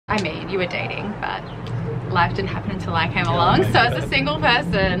I mean, you were dating, but life didn't happen until I came along. So as a single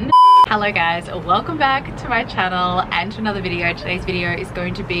person. Hello guys, welcome back to my channel and to another video. Today's video is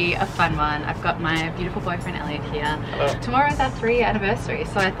going to be a fun one. I've got my beautiful boyfriend Elliot here. Hello. Tomorrow is our 3-year anniversary,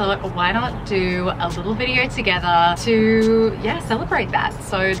 so I thought why not do a little video together to, yeah, celebrate that.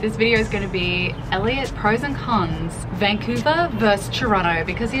 So this video is going to be Elliot pros and cons, Vancouver versus Toronto,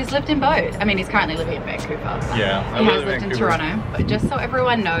 because he's lived in both. I mean, he's currently living in Vancouver. Yeah, he has lived in Toronto. But just so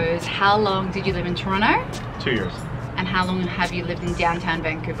everyone knows, how long did you live in Toronto? 2 years. And how long have you lived in downtown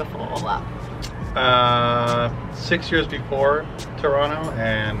Vancouver for all up? 6 years before Toronto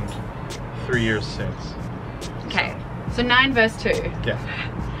and 3 years since. Okay, so 9 versus 2. Yeah.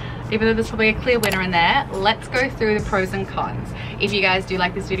 Even though there's probably a clear winner in there, let's go through the pros and cons. If you guys do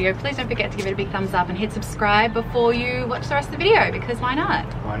like this video, please don't forget to give it a big thumbs up and hit subscribe before you watch the rest of the video, because why not?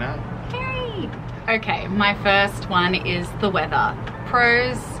 Why not? Yay! Okay, my first one is the weather.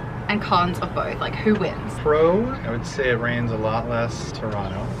 Pros and cons of both, like who wins? Pro, I would say it rains a lot less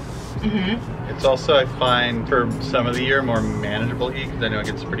Toronto. Mm-hmm. It's also, I find, for some of the year, more manageable heat, because I know it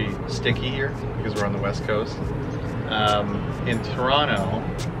gets pretty sticky here, because we're on the west coast. In Toronto,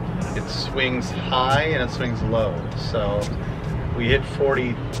 it swings high and it swings low. So we hit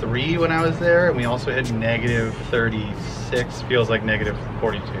 43 when I was there, and we also hit negative 36, feels like negative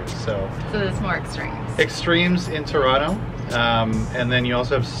 42. So there's more extremes. Extremes in Toronto. And then you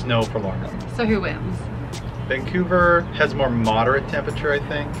also have snow for longer. So who wins? Vancouver has more moderate temperature, I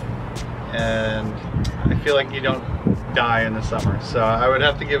think, and I feel like you don't die in the summer. So I would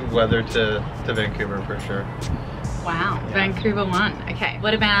have to give weather to Vancouver for sure. Wow, Yeah. Vancouver won. Okay,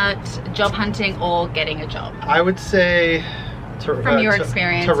 what about job hunting or getting a job? I would say from your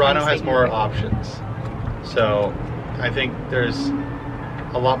experience, Toronto has more options. So I think there's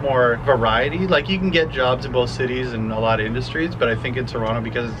a lot more variety. Like, you can get jobs in both cities and a lot of industries, but I think in Toronto,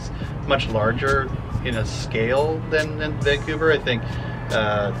 because it's much larger in a scale than Vancouver, I think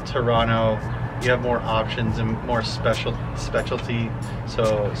Toronto, you have more options and more specialty.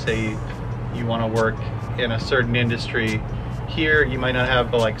 So say you want to work in a certain industry, here you might not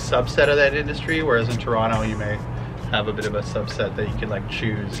have a like subset of that industry, whereas in Toronto you may have a bit of a subset that you can like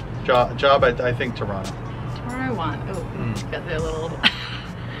choose. Job, I think Toronto. Toronto won. Oh, got the little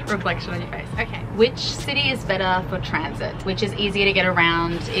reflection on your face. Okay, which city is better for transit? Which is easier to get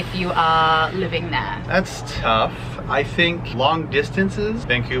around if you are living there? That's tough. I think long distances,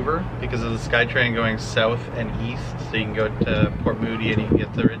 Vancouver, because of the SkyTrain going south and east, so you can go to Port Moody and you can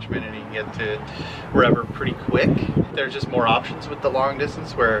get to Richmond and you can get to wherever pretty quick. There's just more options with the long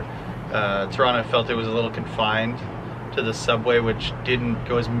distance, where Toronto felt it was a little confined to the subway, which didn't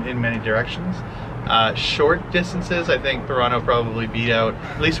go in many directions. Short distances, I think Toronto probably beat out,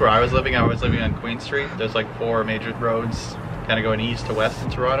 at least where I was living on Queen Street. There's like 4 major roads kind of going east to west in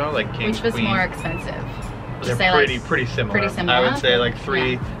Toronto, like King, Which was Queen. more expensive? They're pretty similar. Pretty similar? I would say like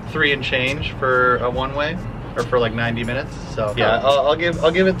three and change for a one-way, or for like 90 minutes. So yeah, I'll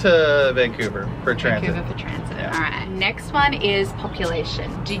give it to Vancouver for transit. Vancouver for transit. Yeah. All right. Next one is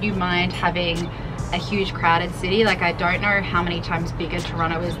population. Do you mind having a huge crowded city? Like, I don't know how many times bigger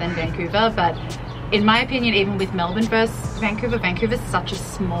Toronto is than Vancouver, but in my opinion, even with Melbourne versus Vancouver, Vancouver's such a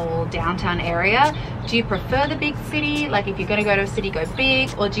small downtown area. Do you prefer the big city? Like, if you're gonna go to a city, go big,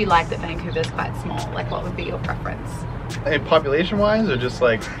 or do you like that Vancouver's quite small? Like, what would be your preference? And population-wise, or just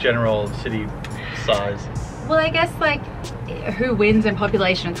like general city size? Well, I guess like who wins in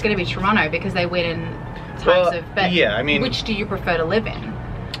population? It's gonna be Toronto, because they win in types of, but yeah, I mean, which do you prefer to live in?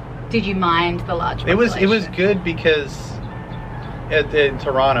 Did you mind the large population? It was good because in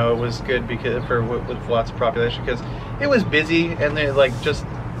Toronto, it was good because with lots of population, because it was busy and there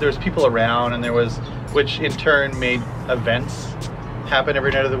was people around, and which in turn made events happen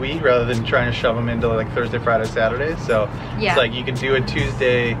every night of the week rather than trying to shove them into like Thursday, Friday, Saturday. So yeah, it's like you could do a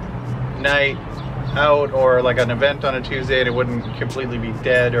Tuesday night out, or like an event on a Tuesday, and it wouldn't completely be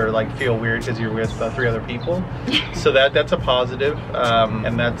dead or like feel weird because you're with 3 other people. So that's a positive,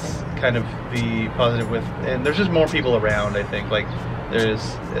 and that's kind of the positive with, and there's just more people around. I think like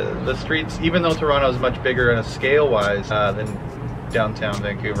there's the streets, even though Toronto is much bigger in a scale wise than downtown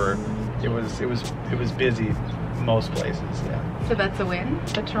Vancouver, it was busy most places. Yeah. So that's a win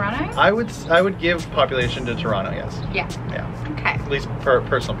for Toronto? I would give population to Toronto, yes. Yeah. Yeah. Okay. At least per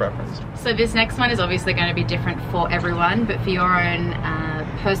personal preference. So this next one is obviously going to be different for everyone, but for your own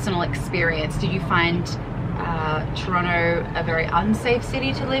personal experience, did you find Toronto a very unsafe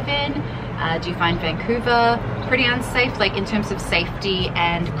city to live in? Do you find Vancouver pretty unsafe, like in terms of safety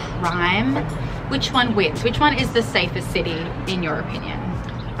and crime? Which one wins? Which one is the safest city in your opinion?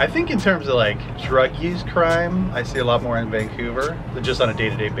 I think in terms of like drug use crime, I see a lot more in Vancouver, just on a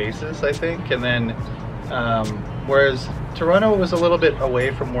day-to-day basis, I think. And then, whereas Toronto was a little bit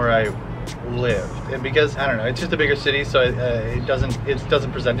away from where I lived, and because I don't know, it's just a bigger city, so it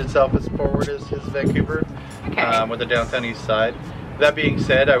doesn't present itself as forward as Vancouver, okay. With the downtown east side. That being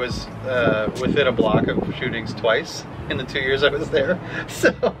said, I was within a block of shootings twice in the 2 years I was there.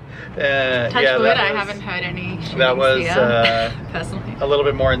 So, Touch yeah, wood, I haven't heard any shootings that was here, personally. a little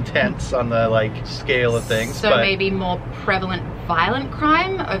bit more intense on the like scale of things. So but maybe more prevalent violent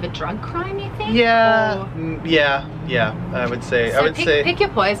crime over drug crime, you think? yeah, Or... yeah. I would say. So pick your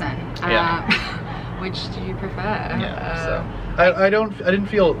poison. Yeah. Which do you prefer? Yeah. So I didn't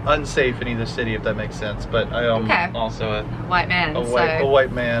feel unsafe in either city, if that makes sense. But I am also a white man. A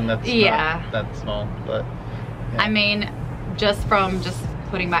white man. That's yeah, not that small. But yeah. I mean, just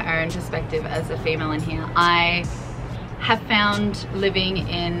putting my own perspective as a female in here, I have found living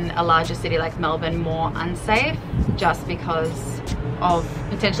in a larger city like Melbourne more unsafe, just because of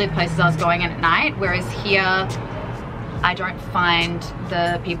potentially the places I was going in at night. Whereas here, I don't find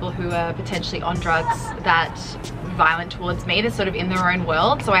the people who are potentially on drugs that violent towards me. They're sort of in their own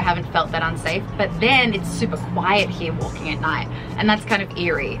world, so I haven't felt that unsafe. But then it's super quiet here walking at night, and that's kind of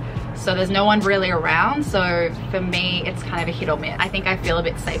eerie. So there's no one really around, so for me it's kind of a hit or miss. I think I feel a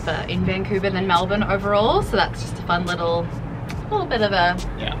bit safer in Vancouver than Melbourne overall, so that's just a fun little bit of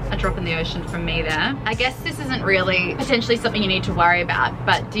a drop in the ocean from me there. I guess this isn't really potentially something you need to worry about,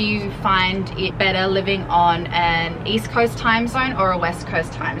 but do you find it better living on an East Coast time zone or a West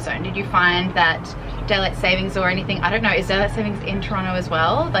Coast time zone? Did you find that daylight savings or anything, I don't know, is daylight savings in Toronto as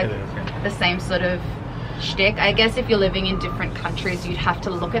well? Like the same sort of shtick? I guess if you're living in different countries, you'd have to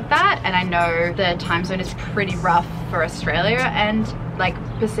look at that, and I know the time zone is pretty rough for Australia and like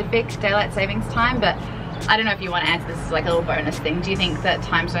Pacific daylight savings time, but I don't know if you want to answer this as like a little bonus thing. Do you think that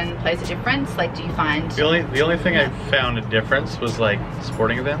time zone plays a difference? Like, do you find... The only thing I found a difference was like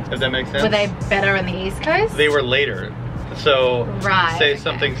sporting events, if that makes sense. Were they better on the East Coast? They were later. So, say okay.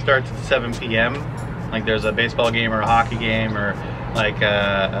 something starts at 7 p.m., like there's a baseball game or a hockey game or like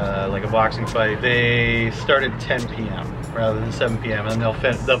a boxing fight, they start at 10 p.m. rather than 7 p.m. and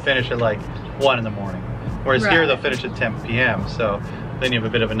they'll finish at like 1 in the morning. Whereas here they'll finish at 10 p.m. So then you have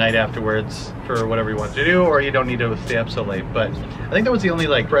a bit of a night afterwards for whatever you want to do, or you don't need to stay up so late. But I think that was the only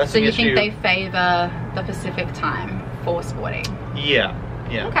like pressing issue. So you think they favor the Pacific time for sporting? Yeah.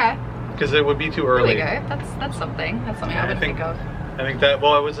 Okay. Because it would be too early. There we go. That's something. That's something I would think of. I think that,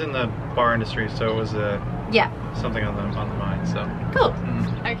 well, I was in the bar industry, so it was something on the mind. So cool.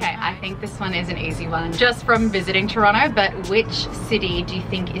 Okay, I think this one is an easy one, just from visiting Toronto. But which city do you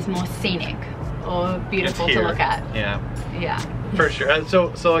think is more scenic or beautiful to look at? Yeah, for sure.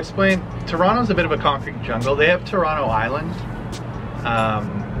 So I'll explain. Toronto's a bit of a concrete jungle. They have Toronto Island,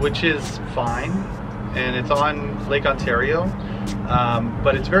 which is fine, and it's on Lake Ontario,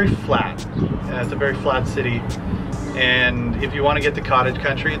 but it's very flat. It's a very flat city, and if you want to get to cottage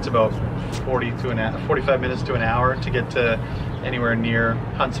country, it's about 45 minutes to an hour to get to anywhere near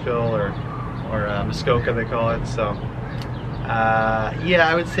Huntsville or Muskoka, they call it. So yeah,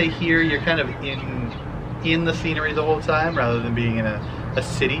 I would say here you're kind of in the scenery the whole time rather than being in a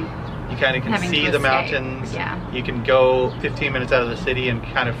city. You kind of can see the mountains. Yeah. You can go 15 minutes out of the city and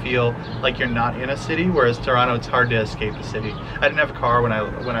kind of feel like you're not in a city, whereas Toronto, it's hard to escape the city. I didn't have a car when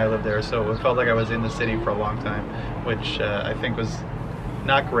I lived there, so it felt like I was in the city for a long time, which I think was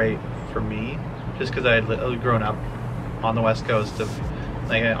not great for me, just because I had grown up on the west coast of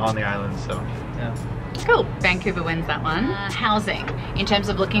on the island. So yeah. Cool. Vancouver wins that one. Housing, in terms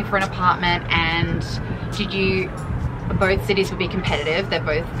of looking for an apartment, and both cities would be competitive. They're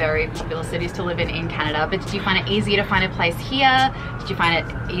both very popular cities to live in Canada, but did you find it easier to find a place here? Did you find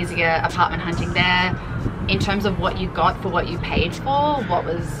it easier apartment hunting there? In terms of what you got for what you paid for, what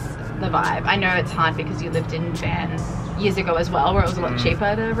was the vibe? I know it's hard because you lived in Van years ago as well, where it was a lot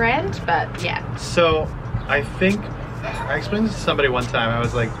cheaper to rent, but yeah. So I think I explained this to somebody one time. I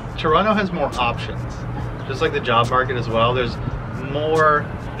was like, Toronto has more options, just like the job market as well. There's more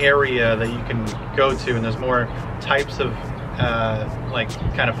area that you can go to, and there's more types of like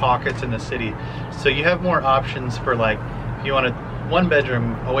kind of pockets in the city. So you have more options for, like, if you want a one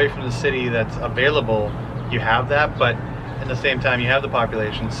bedroom away from the city that's available, you have that, but at the same time you have the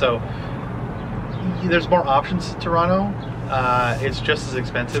population. So there's more options to Toronto. It's just as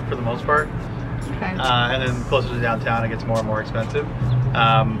expensive for the most part. Okay. And then closer to downtown it gets more and more expensive.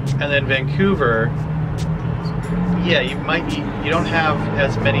 And then Vancouver, yeah, you don't have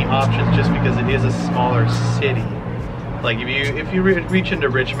as many options just because it is a smaller city. Like if you reach into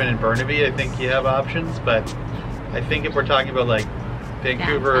Richmond and Burnaby, I think you have options, but I think if we're talking about like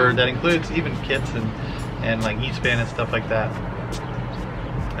Vancouver, downtown. that includes even kits and like East Van and stuff like that.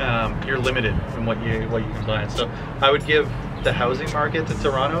 You're limited in what you can find. So I would give the housing market to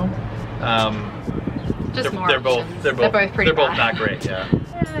Toronto. Just more they're both options. they're both pretty bad. not great. Yeah.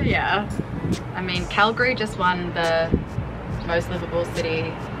 Yeah. I mean, Calgary just won the most livable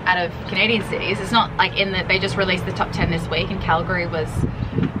city out of Canadian cities. It's not like they just released the top 10 this week, and Calgary was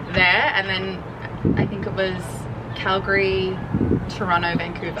there, and then I think it was Calgary, Toronto,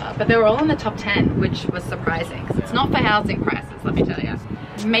 Vancouver, but they were all in the top 10, which was surprising because it's not for housing prices, let me tell you.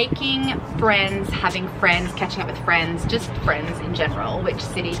 Making friends, having friends, catching up with friends, just friends in general. Which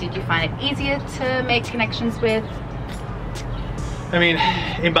city did you find it easier to make connections with? I mean,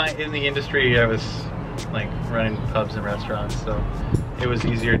 in the industry, I was like running pubs and restaurants, so it was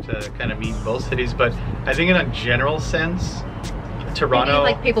easier to kind of meet in both cities. But I think in a general sense, Toronto,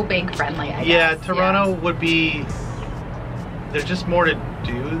 maybe like people being friendly, I yeah, guess. Toronto would be. There's just more to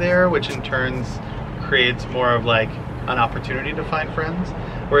do there, which in turns creates more of like an opportunity to find friends.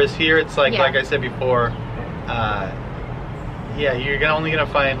 Whereas here, it's like I said before, yeah, you're only gonna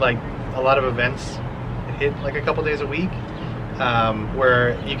find like a lot of events hit like a couple days a week,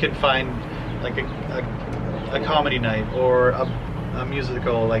 where you can find like a comedy night or a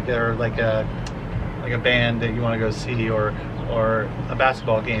musical, like or like a band that you want to go see, or a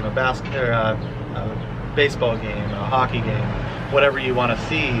basketball game, a baseball game, a hockey game, whatever you want to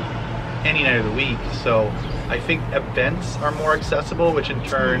see any night of the week. So I think events are more accessible, which in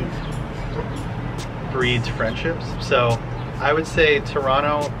turn breeds friendships. So I would say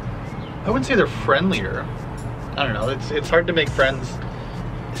Toronto, I wouldn't say they're friendlier. I don't know, it's hard to make friends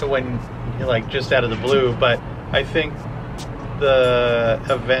when you're like just out of the blue, but I think the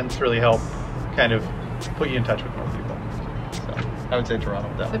events really help kind of put you in touch with more people. So I would say Toronto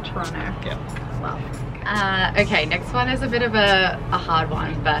with that. So Toronto. Yeah. Well. Okay, next one is a bit of a hard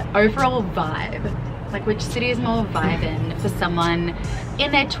one, but overall vibe. Like, which city is more vibing for someone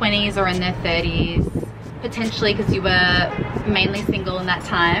in their 20s or in their 30s? Potentially because you were mainly single in that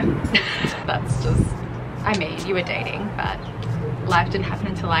time. That's just, I mean, you were dating, but life didn't happen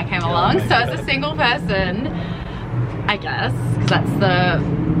until I came along. So as a single person, I guess, because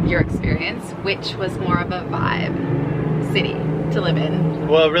that's your experience, which was more of a vibe city to live in?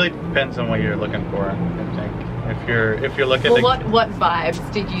 Well, it really depends on what you're looking for, I think. If you're looking well, what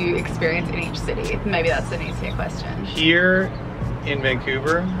vibes did you experience in each city? Maybe that's an easier question. Here in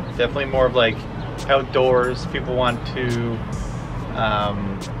Vancouver, definitely more of like outdoors. People want to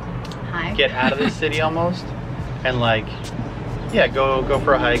get out of the city almost, and like, yeah, go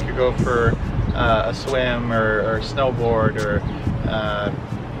for a hike or go for a swim or snowboard or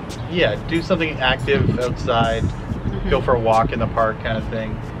yeah, do something active outside. Go for a walk in the park kind of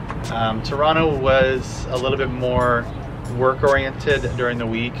thing. Toronto was a little bit more work oriented during the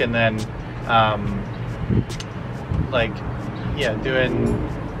week, and then like, yeah, doing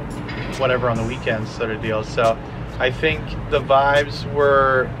whatever on the weekends sort of deal. So I think the vibes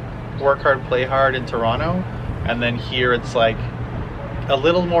were work hard, play hard in Toronto, and then here it's like a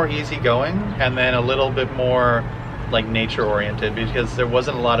little more easygoing, and then a little bit more like nature oriented, because there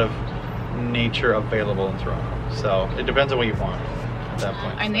wasn't a lot of nature available in Toronto. So it depends on what you want at that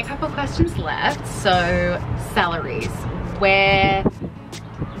point. Only a couple of questions left. So salaries, where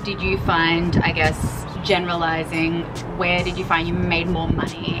did you find, I guess, generalizing, where did you find you made more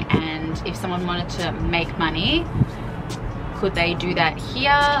money? And if someone wanted to make money, could they do that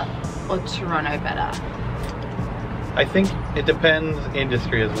here or Toronto better? I think it depends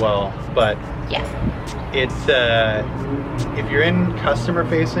industry as well, but yeah, it's if you're in customer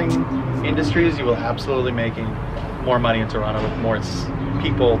facing industries, you will absolutely making more money in Toronto with more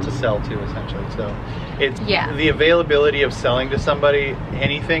people to sell to, essentially. So it's the availability of selling to somebody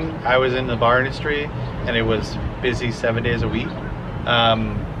anything. I was in the bar industry and it was busy 7 days a week,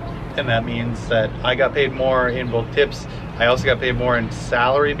 and that means that I got paid more in both tips. I also got paid more in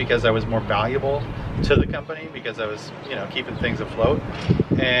salary because I was more valuable to the company, because I was, you know, keeping things afloat.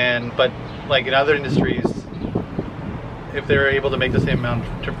 But like in other industries, if they're able to make the same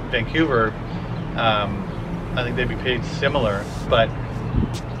amount to Vancouver, I think they'd be paid similar. But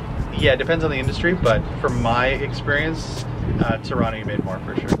yeah, it depends on the industry, but from my experience, Toronto, you made more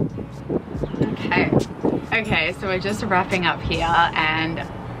for sure. Okay, so we're just wrapping up here, and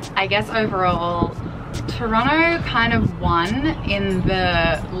I guess overall Toronto kind of won in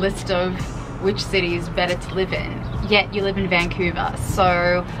the list of which city is better to live in, yet you live in Vancouver.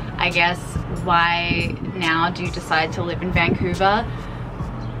 So I guess why now do you decide to live in Vancouver?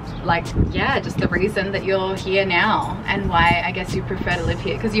 like, yeah, just the reason that you're here now and why I guess you prefer to live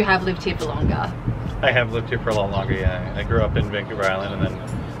here, because you have lived here for longer. I have lived here for a lot longer, yeah. I grew up in Vancouver Island and then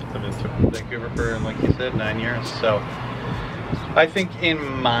lived in Vancouver for, like you said, 9 years. So I think in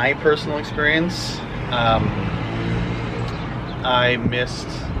my personal experience, I missed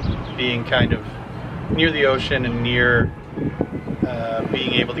being kind of near the ocean and near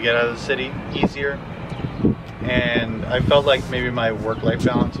being able to get out of the city easier. And I felt like maybe my work-life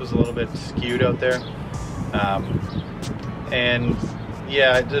balance was a little bit skewed out there. And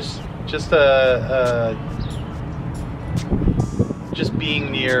yeah, just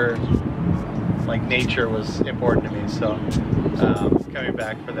being near like nature was important to me. So coming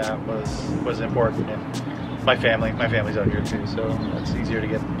back for that was important. And my family's out here too, so it's easier to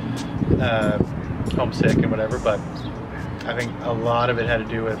get homesick and whatever. But I think a lot of it had to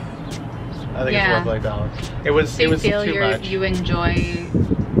do with, I think it's work-life balance. It was too much. You enjoy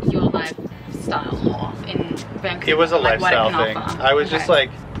your lifestyle more in Vancouver? It was a like lifestyle thing. Offer. I was just like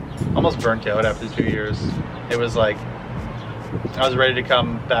almost burnt out after 2 years. It was like I was ready to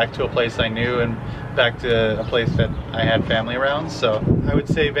come back to a place I knew and back to a place that I had family around. So I would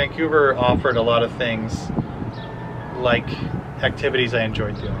say Vancouver offered a lot of things, like activities I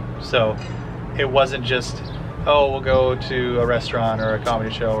enjoyed doing. So it wasn't just, oh, we'll go to a restaurant or a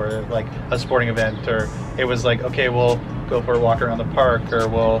comedy show or like a sporting event, or it was like, okay, we'll go for a walk around the park, or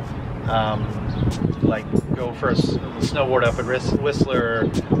we'll like go for a snowboard up at Whistler, or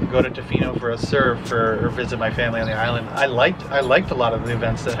go to Tofino for a surf, or visit my family on the island. I liked a lot of the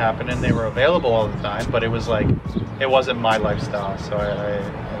events that happened, and they were available all the time, but it was like, it wasn't my lifestyle, so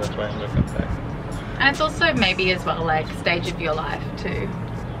that's why I ended up coming back. And it's also maybe as well like stage of your life too.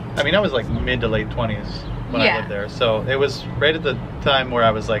 I mean, I was like mid to late 20s when I lived there, so it was right at the time where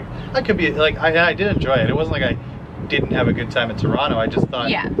I was like, I could be like, I did enjoy it. It wasn't like I didn't have a good time in Toronto. I just thought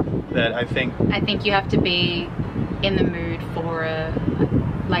that I think you have to be in the mood for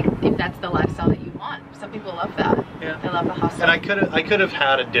like, if that's the lifestyle that you want. Some people love that. Yeah, they love the hustle. And I could have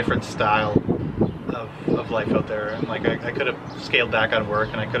had a different style of life out there, and like I could have scaled back on work,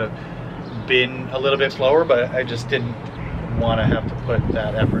 and I could have been a little bit slower, but I just didn't want to have to put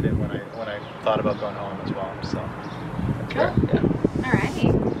that effort in when I thought about going home as well. So cool. Yeah.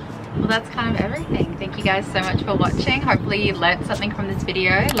 Alrighty. Well, that's kind of everything. Thank you guys so much for watching. Hopefully you learned something from this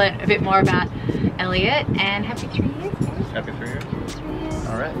video, learned a bit more about Elliott, and happy 3 years. Happy 3 years. 3 years.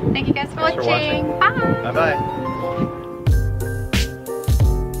 All right. Thank you guys for Thanks watching. Bye. Bye. Bye-bye.